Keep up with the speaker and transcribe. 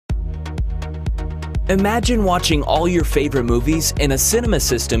Imagine watching all your favorite movies in a cinema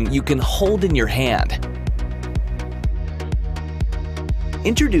system you can hold in your hand.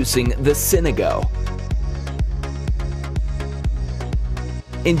 Introducing the Cinego.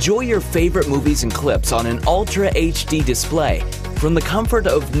 Enjoy your favorite movies and clips on an Ultra HD display from the comfort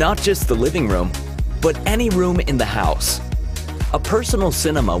of not just the living room, but any room in the house. A personal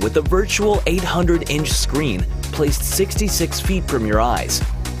cinema with a virtual 800-inch screen placed 66 feet from your eyes.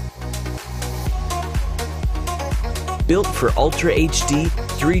 Built for Ultra HD,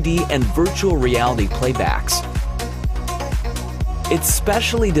 3D, and virtual reality playbacks. It's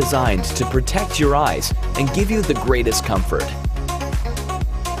specially designed to protect your eyes and give you the greatest comfort.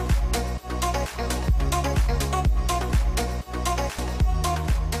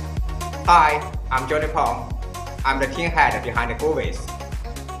 Hi, I'm Johnny Pong. I'm the team head behind the movies.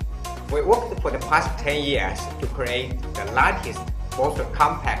 We worked for the past 10 years to create the lightest, most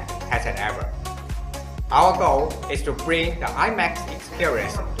compact headset ever. Our goal is to bring the IMAX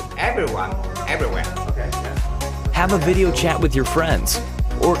experience to everyone, everywhere. Have a video chat with your friends,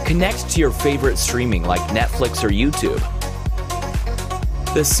 or connect to your favorite streaming like Netflix or YouTube.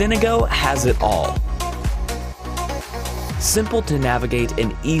 The Cinego has it all. Simple to navigate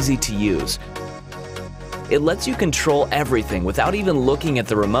and easy to use. It lets you control everything without even looking at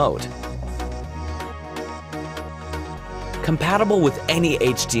the remote. Compatible with any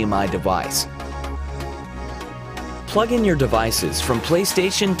HDMI device. Plug in your devices from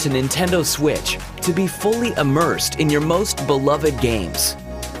PlayStation to Nintendo Switch to be fully immersed in your most beloved games.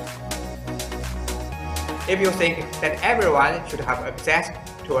 If you think that everyone should have access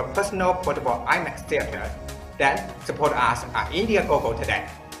to a personal portable IMAX theater, then support us at Indiegogo today.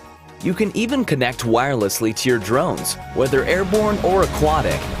 You can even connect wirelessly to your drones, whether airborne or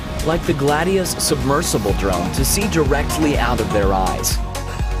aquatic, like the Gladius submersible drone to see directly out of their eyes.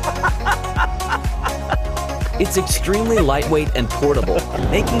 It's extremely lightweight and portable,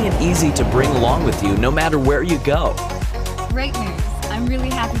 making it easy to bring along with you no matter where you go. Great news. I'm really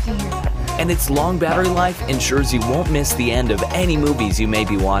happy to hear that. And its long battery life ensures you won't miss the end of any movies you may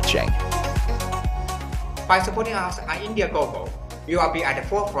be watching. By supporting us on Indiegogo, you will be at the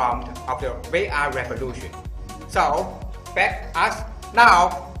forefront of the VR revolution. So, back us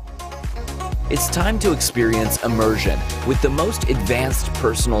now! It's time to experience immersion with the most advanced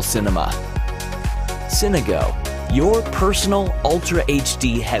personal cinema. Cinego, your personal Ultra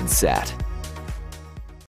HD headset.